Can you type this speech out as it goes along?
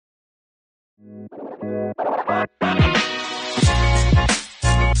Hey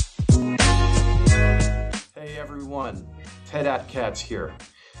everyone, Atkatz here.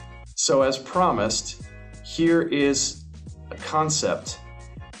 So as promised, here is a concept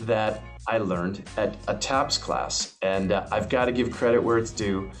that I learned at a TAPS class, and I've got to give credit where it's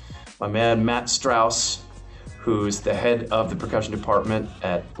due. My man Matt Strauss, who's the head of the percussion department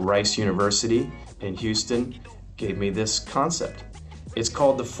at Rice University in Houston, gave me this concept. It's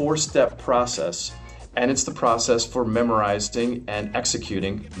called the 4-step process, and it's the process for memorizing and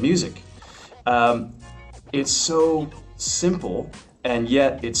executing music. It's so simple, and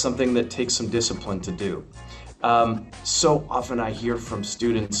yet it's something that takes some discipline to do. So often I hear from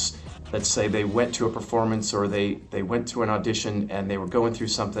students that say they went to a performance or they went to an audition and they were going through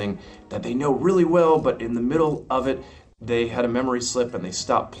something that they know really well, but in the middle of it, they had a memory slip and they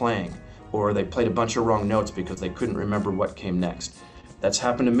stopped playing, or they played a bunch of wrong notes because they couldn't remember what came next. That's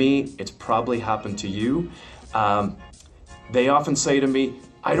happened to me. It's probably happened to you. They often say to me,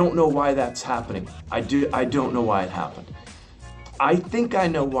 I don't know why that's happening. I don't know why it happened. I think I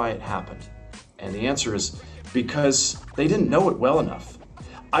know why it happened. And the answer is because they didn't know it well enough.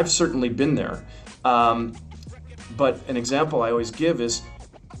 I've certainly been there. But an example I always give is,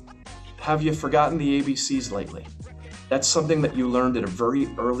 have you forgotten the ABCs lately? That's something that you learned at a very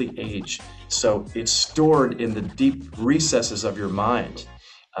early age. So it's stored in the deep recesses of your mind,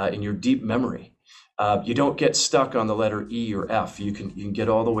 in your deep memory. You don't get stuck on the letter E or F. You can get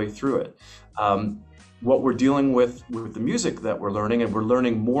all the way through it. What we're dealing with the music that we're learning, and we're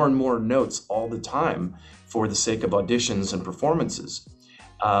learning more and more notes all the time for the sake of auditions and performances.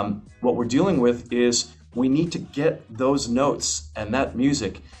 What we're dealing with is we need to get those notes and that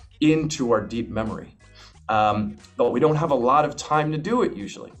music into our deep memory. But we don't have a lot of time to do it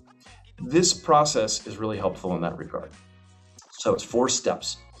usually. This process is really helpful in that regard. So it's 4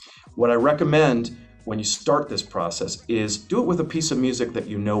 steps. What I recommend when you start this process is do it with a piece of music that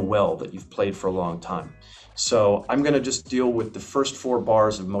you know well, that you've played for a long time. So I'm going to just deal with the first 4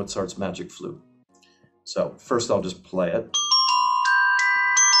 bars of Mozart's Magic Flute. So first I'll just play it.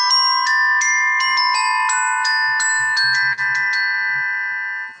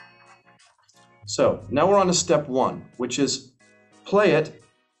 So now we're on to step 1, which is play it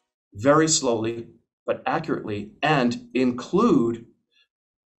very slowly but accurately and include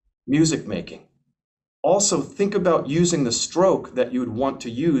music making. Also, think about using the stroke that you would want to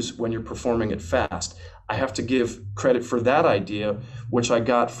use when you're performing it fast. I have to give credit for that idea, which I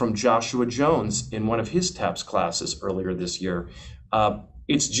got from Joshua Jones in one of his TAPS classes earlier this year.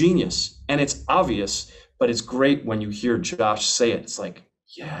 It's genius and it's obvious, but it's great when you hear Josh say it. It's like,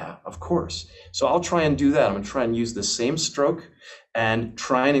 yeah, of course. So I'll try and do that. I'm going to try and use the same stroke and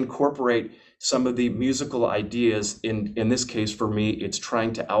try and incorporate some of the musical ideas. In this case, for me, it's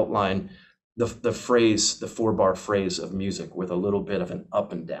trying to outline the phrase, the 4-bar phrase of music with a little bit of an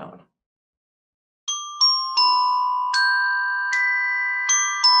up and down.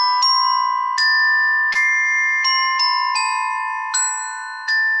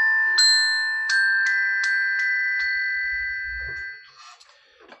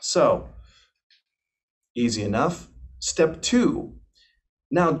 So, easy enough. Step 2,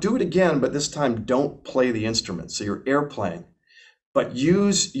 now do it again, but this time don't play the instrument. So you're air playing. But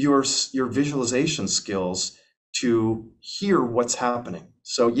use your visualization skills to hear what's happening.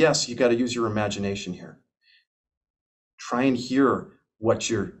 So yes, you got to use your imagination here. Try and hear what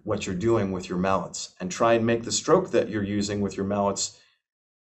you're doing with your mallets, and try and make the stroke that you're using with your mallets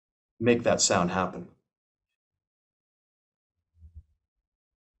make that sound happen.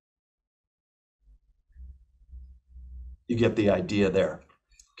 You get the idea there.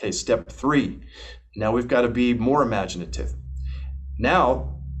 Okay, step 3. Now we've got to be more imaginative.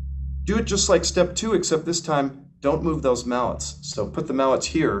 Now, do it just like step 2, except this time, don't move those mallets. So put the mallets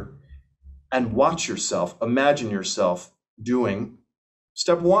here and watch yourself, imagine yourself doing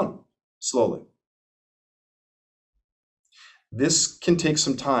step 1 slowly. This can take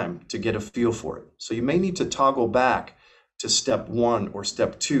some time to get a feel for it. So you may need to toggle back to step 1 or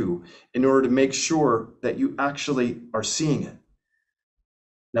step 2 in order to make sure that you actually are seeing it.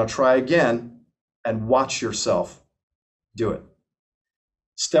 Now try again and watch yourself do it.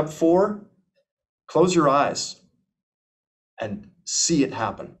 Step 4, close your eyes and see it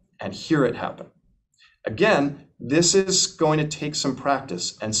happen and hear it happen. Again, this is going to take some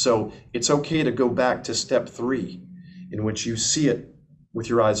practice, and so it's okay to go back to step 3, in which you see it with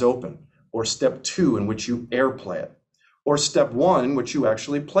your eyes open, or step 2, in which you air play it, or step 1, in which you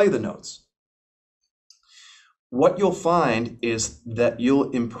actually play the notes. What you'll find is that you'll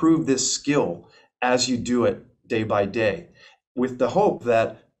improve this skill as you do it day by day, with the hope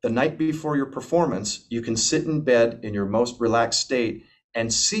that the night before your performance, you can sit in bed in your most relaxed state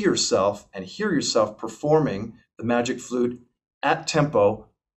and see yourself and hear yourself performing the magic flute at tempo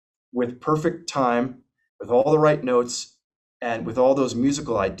with perfect time, with all the right notes, and with all those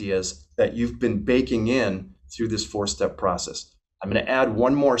musical ideas that you've been baking in through this 4-step process. I'm going to add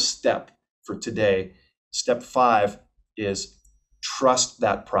one more step for today. Step 5 is trust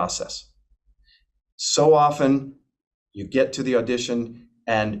that process. So often you get to the audition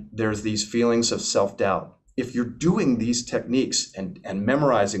and there's these feelings of self-doubt. If you're doing these techniques and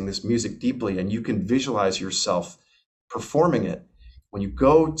memorizing this music deeply, and you can visualize yourself performing it, when you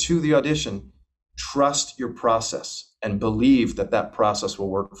go to the audition, trust your process and believe that that process will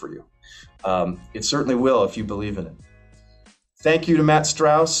work for you. It certainly will if you believe in it. Thank you to Matt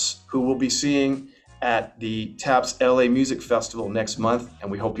Strauss, who we'll be seeing at the TAPS LA Music Festival next month, and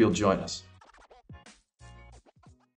we hope you'll join us.